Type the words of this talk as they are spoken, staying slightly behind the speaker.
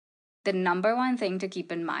The number one thing to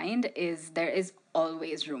keep in mind is there is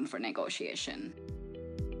always room for negotiation.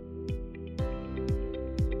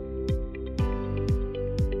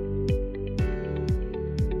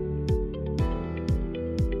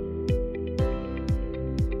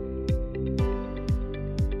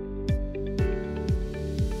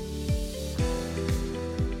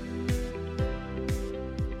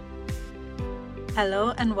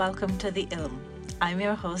 Hello and welcome to The Ilm. I'm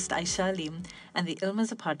your host Aisha Aleem, and The Ilm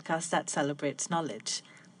is a podcast that celebrates knowledge.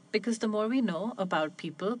 Because the more we know about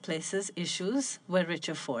people, places, issues, we're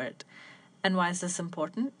richer for it. And why is this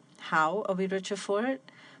important? How are we richer for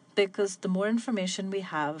it? Because the more information we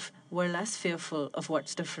have, we're less fearful of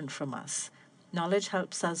what's different from us. Knowledge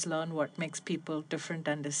helps us learn what makes people different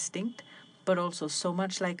and distinct, but also so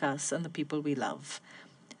much like us and the people we love.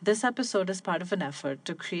 This episode is part of an effort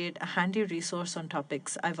to create a handy resource on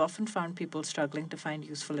topics I've often found people struggling to find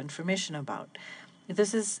useful information about.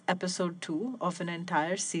 This is episode 2 of an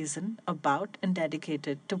entire season about and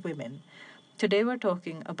dedicated to women. Today we're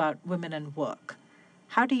talking about women and work.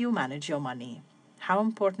 How do you manage your money? How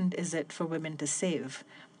important is it for women to save?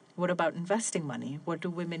 What about investing money? What do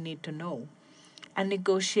women need to know? And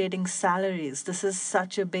negotiating salaries. This is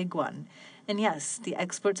such a big one. And yes, the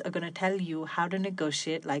experts are going to tell you how to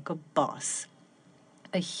negotiate like a boss.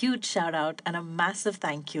 A huge shout out and a massive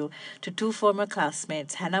thank you to two former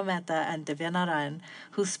classmates, Henna Mehta and Divya Narayan,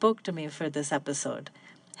 who spoke to me for this episode.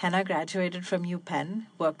 Henna graduated from UPenn,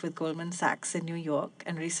 worked with Goldman Sachs in New York,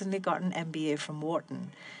 and recently got an MBA from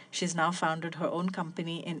Wharton. She's now founded her own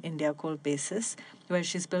company in India called Basis, where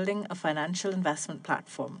she's building a financial investment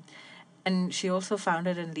platform. And she also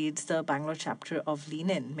founded and leads the Bangalore chapter of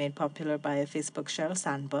Lean In, made popular by Facebook Sheryl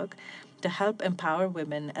Sandberg, to help empower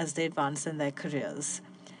women as they advance in their careers.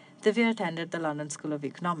 Divya attended the London School of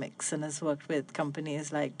Economics and has worked with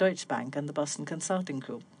companies like Deutsche Bank and the Boston Consulting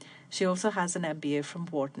Group. She also has an MBA from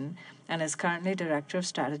Wharton and is currently Director of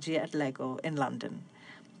Strategy at Lego in London.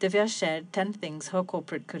 Divya shared 10 things her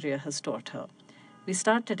corporate career has taught her. We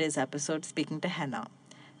start today's episode speaking to Henna.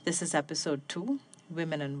 This is episode 2,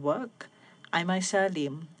 Women and Work. I'm Aisha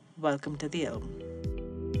Aleem. Welcome to The Ilm.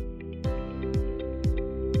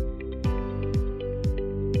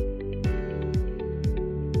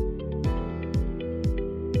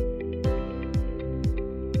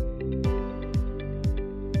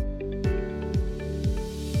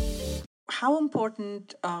 How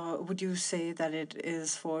important would you say that it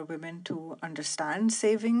is for women to understand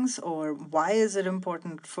savings, or why is it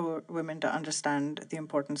important for women to understand the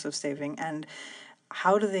importance of saving, and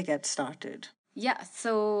how do they get started? Yeah,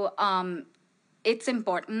 so it's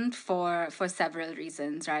important for several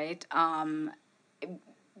reasons, right?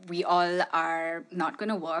 We all are not going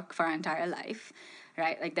to work for our entire life,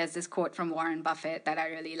 right? Like there's this quote from Warren Buffett that I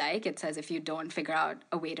really like. It says, if you don't figure out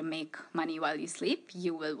a way to make money while you sleep,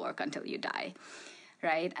 you will work until you die.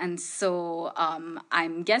 Right. And so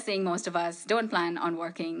I'm guessing most of us don't plan on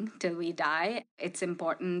working till we die. It's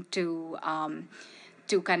important to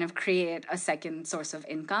kind of create a second source of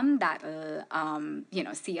income that will,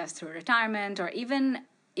 see us through retirement or even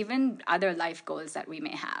other life goals that we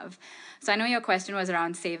may have. So I know your question was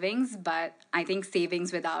around savings, but I think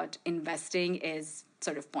savings without investing is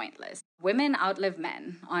sort of pointless. Women outlive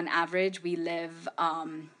men. On average, we live,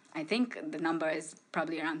 I think the number is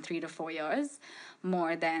probably around 3 to 4 years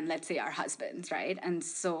more than, let's say, our husbands, right? And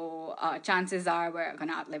so chances are we're going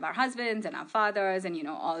to outlive our husbands and our fathers and,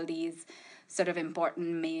 all these sort of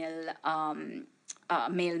important male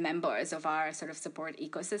members of our sort of support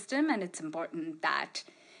ecosystem. And it's important that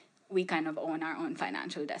we kind of own our own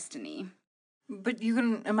financial destiny. But you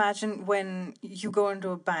can imagine when you go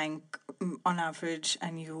into a bank on average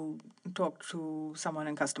and you talk to someone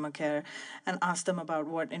in customer care and ask them about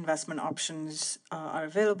what investment options are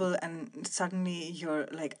available, and suddenly you're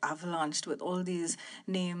like avalanched with all these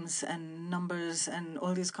names and numbers and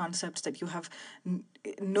all these concepts that you have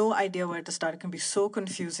no idea where to start. It can be so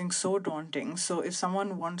confusing, so daunting. So if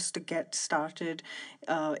someone wants to get started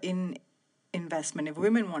in investment, if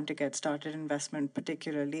women want to get started investment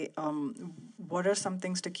particularly, what are some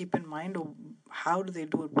things to keep in mind, or how do they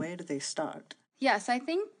do it? Where do they start? Yes, I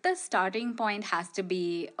think the starting point has to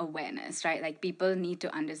be awareness, right? Like people need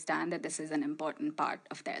to understand that this is an important part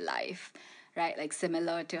of their life, right? Like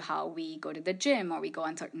similar to how we go to the gym or we go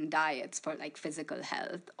on certain diets for like physical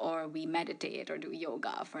health, or we meditate or do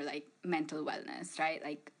yoga for like mental wellness, right?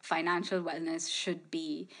 Like financial wellness should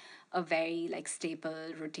be a very like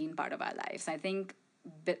staple routine part of our lives. I think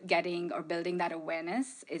getting or building that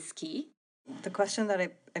awareness is key. The question that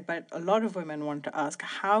I bet a lot of women want to ask: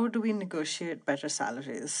 how do we negotiate better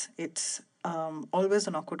salaries? It's always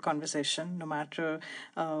an awkward conversation, no matter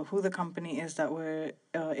who the company is that we're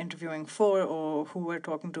interviewing for or who we're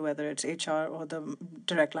talking to, whether it's HR or the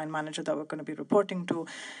direct line manager that we're going to be reporting to.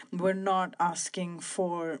 We're not asking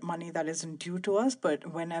for money that isn't due to us,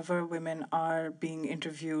 but whenever women are being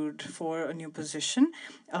interviewed for a new position,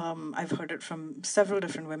 I've heard it from several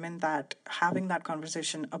different women that having that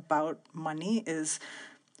conversation about money is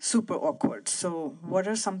super awkward. So, what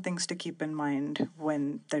are some things to keep in mind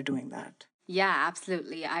when they're doing that? Yeah,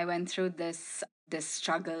 absolutely. I went through this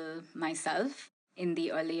struggle myself in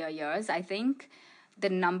the earlier years. I think the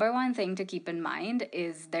number one thing to keep in mind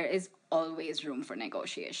is there is always room for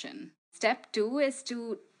negotiation. Step 2 is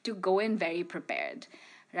to go in very prepared,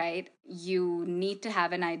 right? You need to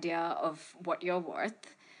have an idea of what you're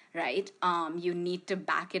worth, right? You need to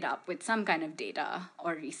back it up with some kind of data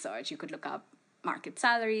or research. You could look up market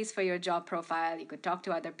salaries for your job profile. You could talk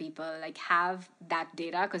to other people, like have that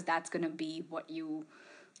data, because that's going to be what you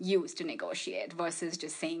use to negotiate versus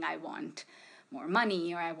just saying, I want more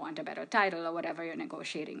money or I want a better title or whatever you're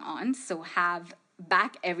negotiating on. So have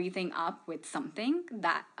back everything up with something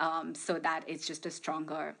that so that it's just a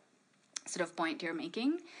stronger sort of point you're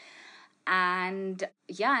making. And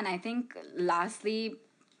yeah, and I think lastly,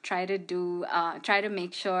 try to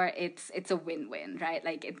make sure it's a win-win, right?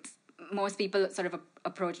 Like it's most people sort of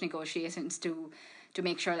approach negotiations to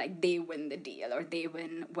make sure like they win the deal or they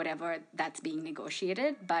win whatever that's being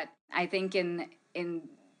negotiated. But I think in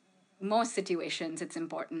most situations it's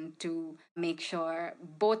important to make sure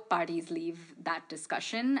both parties leave that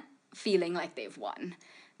discussion feeling like they've won,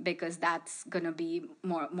 because that's going to be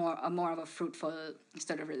more of a fruitful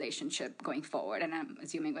sort of relationship going forward. And I'm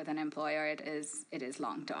assuming with an employer it is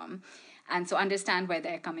long term. And so understand where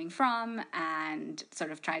they're coming from and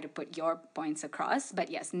sort of try to put your points across. But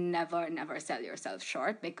yes, never sell yourself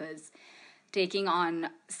short, because taking on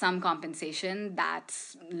some compensation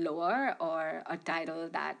that's lower or a title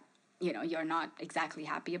that you're not exactly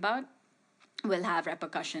happy about will have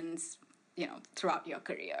repercussions throughout your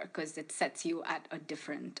career, because it sets you at a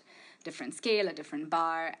different scale, a different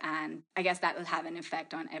bar, and I guess that will have an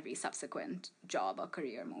effect on every subsequent job or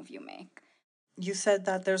career move you make. You said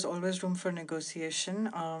that there's always room for negotiation.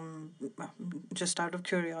 Just out of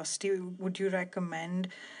curiosity, would you recommend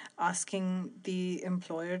asking the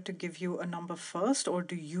employer to give you a number first, or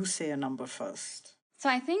do you say a number first? So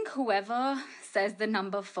I think whoever says the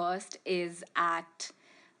number first is at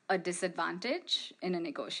a disadvantage in a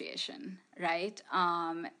negotiation, right?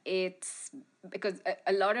 It's because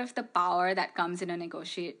a lot of the power that comes in a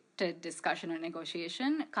negotiated discussion or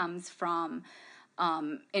negotiation comes from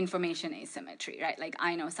information asymmetry, right? Like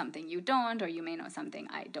I know something you don't, or you may know something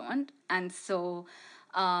I don't. And so,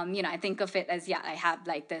 I think of it as, yeah, I have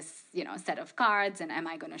like this, set of cards, and am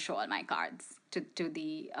I going to show all my cards to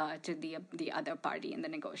the other party in the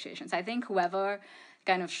negotiations? I think whoever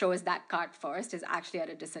kind of shows that card first is actually at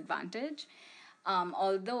a disadvantage.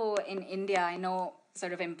 Although in India, I know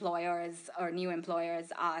sort of employers or new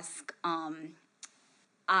employers ask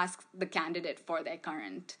the candidate for their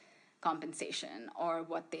current compensation or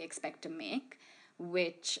what they expect to make,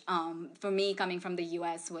 which for me, coming from the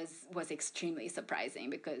US, was extremely surprising,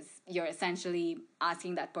 because you're essentially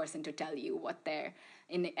asking that person to tell you what their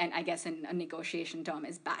and I guess in a negotiation term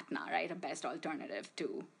is BATNA, right, a best alternative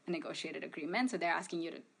to a negotiated agreement. So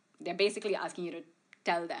they're basically asking you to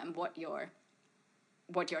tell them what your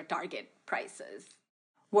target price is.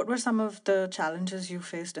 What were some of the challenges you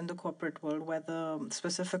faced in the corporate world, whether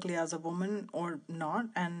specifically as a woman or not,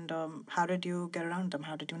 and how did you get around them?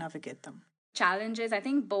 How did you navigate them? Challenges, I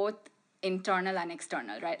think both internal and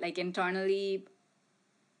external, right? Like internally,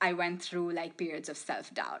 I went through like periods of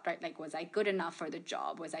self-doubt, right? Like, was I good enough for the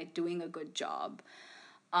job? Was I doing a good job?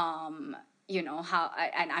 And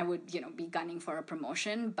I would, be gunning for a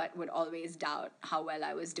promotion, but would always doubt how well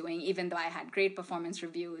I was doing, even though I had great performance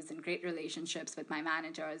reviews and great relationships with my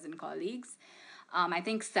managers and colleagues. I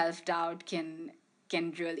think self-doubt can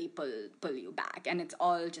really pull you back, and it's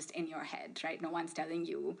all just in your head, right? No one's telling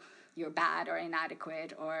you you're bad or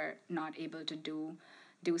inadequate or not able to do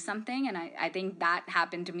something. And I think that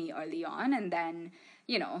happened to me early on. And then,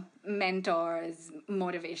 mentors,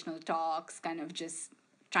 motivational talks, kind of just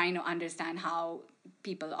trying to understand how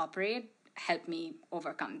people operate helped me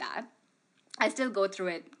overcome that. I still go through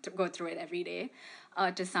it every day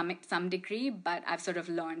to some degree, but I've sort of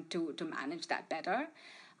learned to manage that better.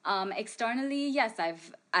 Externally, yes,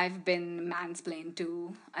 I've been mansplained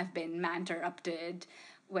to, I've been interrupted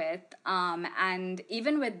with, and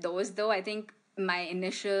even with those, though, I think my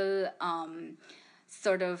initial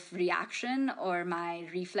sort of reaction or my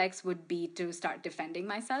reflex would be to start defending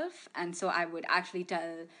myself. And so I would actually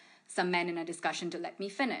tell some men in a discussion to let me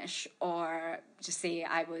finish, or just say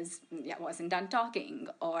I wasn't done talking,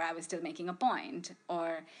 or I was still making a point,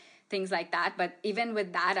 or things like that. But even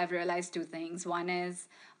with that, I've realized two things. One is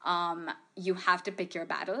you have to pick your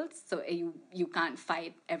battles. So you can't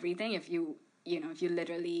fight everything. If you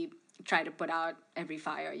literally try to put out every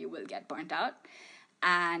fire, you will get burnt out.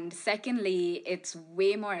 And secondly, it's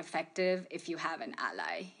way more effective if you have an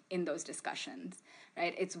ally in those discussions,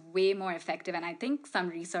 right? It's way more effective. And I think some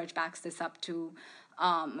research backs this up too,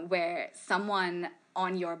 where someone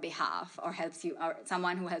on your behalf or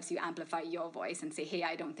someone who helps you amplify your voice and say, hey,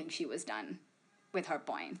 I don't think she was done with her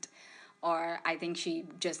point, or I think she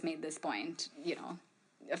just made this point,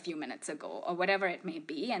 a few minutes ago, or whatever it may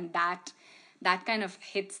be. And that kind of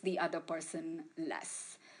hits the other person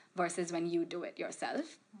less versus when you do it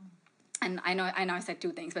yourself. And I know I said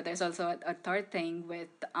two things, but there's also a third thing with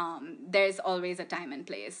there's always a time and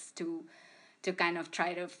place to kind of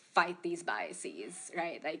try to fight these biases,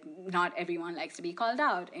 right? Like, not everyone likes to be called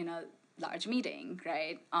out in a large meeting,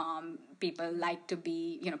 right? People like to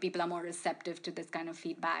be, people are more receptive to this kind of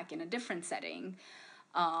feedback in a different setting,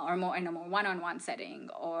 or more in a more one-on-one setting,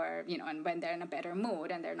 or, and when they're in a better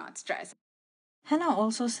mood and they're not stressed. Henna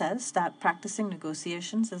also says that practicing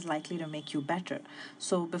negotiations is likely to make you better.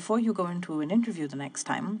 So before you go into an interview the next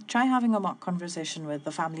time, try having a mock conversation with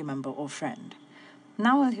a family member or friend.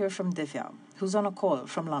 Now I'll hear from Divya, who's on a call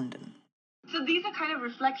from London. So these are kind of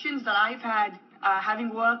reflections that I've had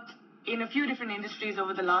having worked in a few different industries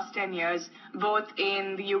over the last 10 years, both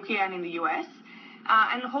in the UK and in the US.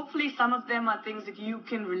 And hopefully some of them are things that you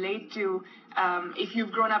can relate to if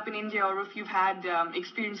you've grown up in India, or if you've had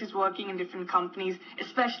experiences working in different companies,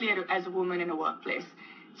 especially as a woman in a workplace.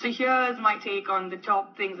 So here's my take on the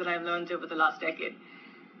top things that I've learned over the last decade.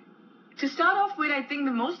 To start off with, I think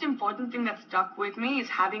the most important thing that stuck with me is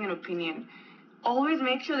having an opinion. Always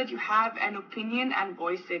make sure that you have an opinion and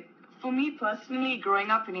voice it. For me personally,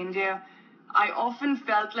 growing up in India, I often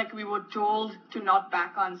felt like we were told to not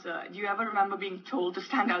back answer. Do you ever remember being told to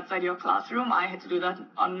stand outside your classroom? I had to do that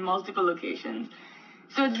on multiple occasions.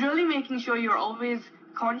 So it's really making sure you're always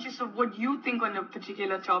conscious of what you think on a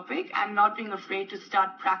particular topic and not being afraid to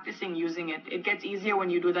start practicing using it. It gets easier when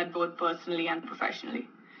you do that both personally and professionally.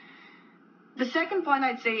 The second point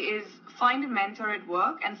I'd say is find a mentor at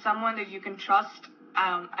work and someone that you can trust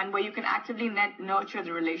and where you can actively nurture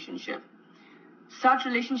the relationship. Such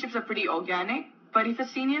relationships are pretty organic, but if a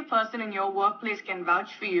senior person in your workplace can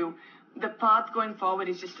vouch for you, the path going forward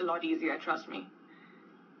is just a lot easier, trust me.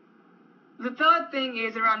 The third thing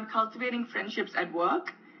is around cultivating friendships at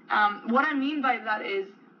work. What I mean by that is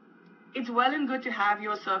it's well and good to have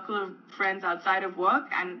your circle of friends outside of work,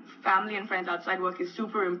 and family and friends outside work is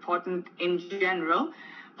super important in general.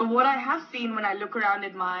 But what I have seen when I look around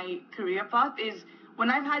at my career path is when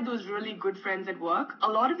I've had those really good friends at work, a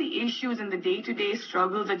lot of the issues and the day-to-day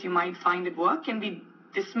struggles that you might find at work can be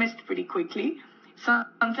dismissed pretty quickly. So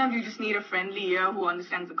sometimes you just need a friendly ear who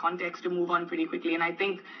understands the context to move on pretty quickly. And I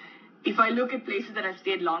think if I look at places that I've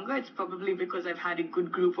stayed longer, it's probably because I've had a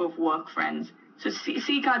good group of work friends. So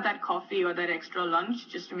seek out that coffee or that extra lunch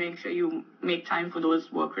just to make sure you make time for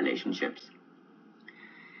those work relationships.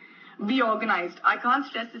 Be organized. I can't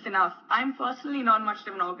stress this enough. I'm personally not much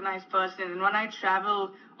of an organized person, and when I travel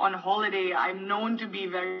on holiday, I'm known to be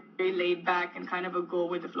very, very laid back and kind of a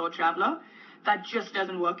go-with-the-flow traveler. That just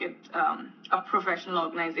doesn't work at a professional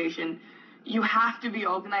organization. You have to be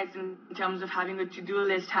organized in terms of having a to-do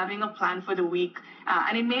list, having a plan for the week,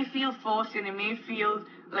 and it may feel forced and it may feel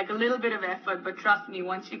like a little bit of effort, but trust me,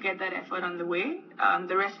 once you get that effort on the way,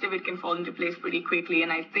 the rest of it can fall into place pretty quickly.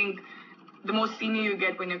 And I think the more senior you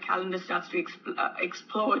get, when your calendar starts to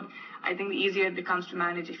explode, I think the easier it becomes to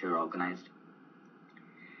manage if you're organized.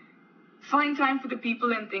 Find time for the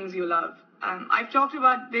people and things you love. I've talked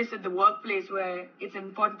about this at the workplace, where it's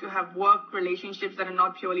important to have work relationships that are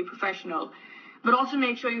not purely professional, but also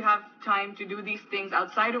make sure you have time to do these things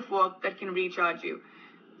outside of work that can recharge you.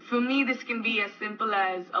 For me, this can be as simple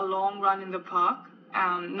as a long run in the park.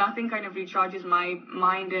 Nothing kind of recharges my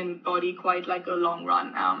mind and body quite like a long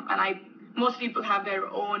run. Most people have their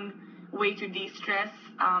own way to de-stress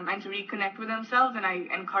and to reconnect with themselves, and I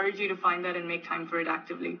encourage you to find that and make time for it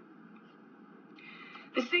actively.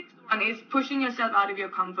 The sixth one is pushing yourself out of your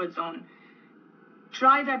comfort zone.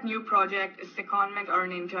 Try that new project, a secondment, or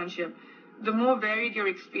an internship. The more varied your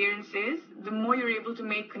experience is, the more you're able to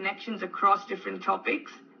make connections across different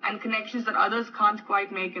topics and connections that others can't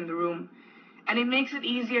quite make in the room. And it makes it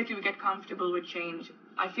easier to get comfortable with change.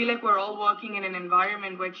 I feel like we're all working in an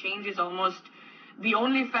environment where change is almost the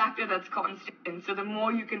only factor that's constant. So the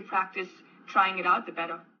more you can practice trying it out, the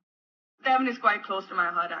better. 7 is quite close to my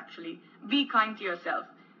heart, actually. Be kind to yourself.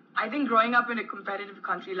 I think growing up in a competitive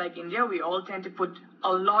country like India, we all tend to put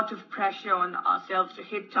a lot of pressure on ourselves to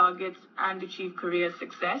hit targets and achieve career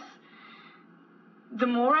success. The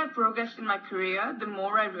more I progressed in my career, the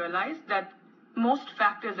more I realized that most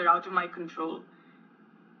factors are out of my control.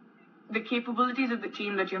 The capabilities of the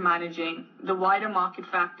team that you're managing, the wider market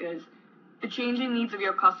factors, the changing needs of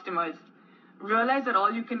your customers. Realize that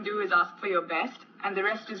all you can do is ask for your best, and the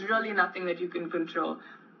rest is really nothing that you can control.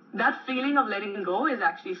 That feeling of letting go is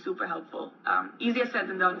actually super helpful. Easier said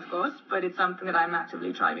than done, of course, but it's something that I'm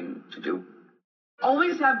actively striving to do.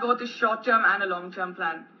 Always have both a short-term and a long-term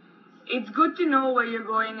plan. It's good to know where you're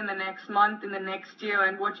going in the next month, in the next year,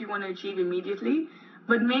 and what you want to achieve immediately,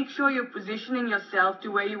 but make sure you're positioning yourself to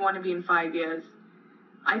where you want to be in 5 years.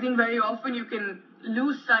 I think very often you can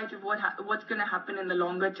lose sight of what's going to happen in the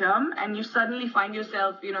longer term, and you suddenly find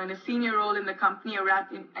yourself, in a senior role in the company you're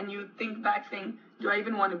at, and you think back saying, do I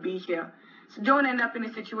even want to be here? So don't end up in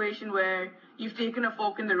a situation where you've taken a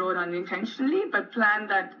fork in the road unintentionally, but plan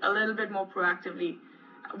that a little bit more proactively,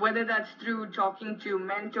 whether that's through talking to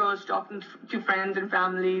mentors, talking to friends and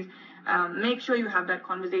families. Make sure you have that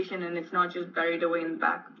conversation and it's not just buried away in the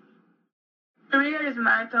back. Career is a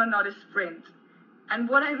marathon, not a sprint. And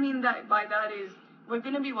what I mean by that is we're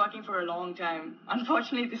going to be working for a long time.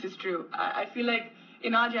 Unfortunately, this is true. I feel like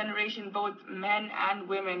in our generation, both men and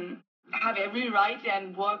women have every right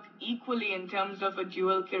and work equally in terms of a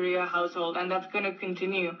dual career household, and that's going to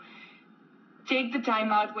continue. Take the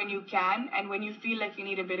time out when you can and when you feel like you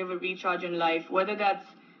need a bit of a recharge in life, whether that's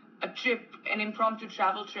a trip, an impromptu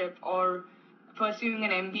travel trip, or pursuing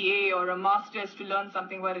an MBA or a master's to learn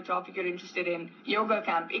something about a topic you're interested in, yoga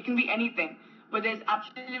camp. It can be anything. But there's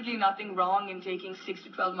absolutely nothing wrong in taking 6 to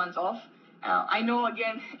 12 months off. I know,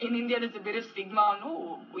 again, in India, there's a bit of stigma.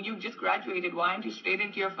 No, you just graduated. Why aren't you straight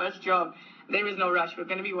into your first job? There is no rush. We're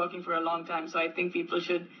going to be working for a long time. So I think people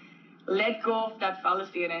should let go of that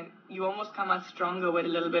fallacy, and you almost come out stronger with a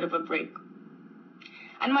little bit of a break.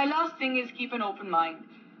 And my last thing is keep an open mind.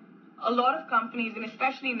 A lot of companies, and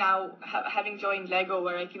especially now having joined Lego,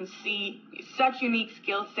 where I can see such unique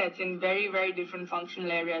skill sets in very, very different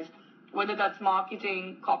functional areas, whether that's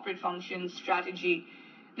marketing, corporate functions, strategy,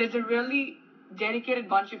 there's a really dedicated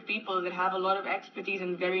bunch of people that have a lot of expertise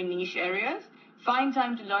in very niche areas. Find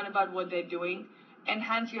time to learn about what they're doing,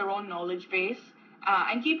 enhance your own knowledge base,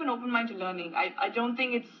 and keep an open mind to learning. I don't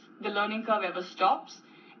think the learning curve ever stops.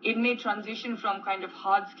 It may transition from kind of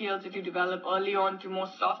hard skills that you develop early on to more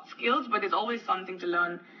soft skills, but there's always something to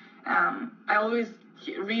learn. I always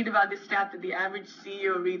read about this stat that the average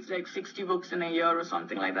CEO reads like 60 books in a year or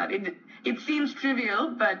something like that. It seems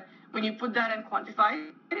trivial, but when you put that and quantify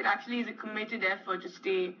it, it actually is a committed effort to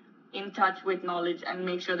stay in touch with knowledge and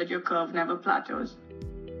make sure that your curve never plateaus.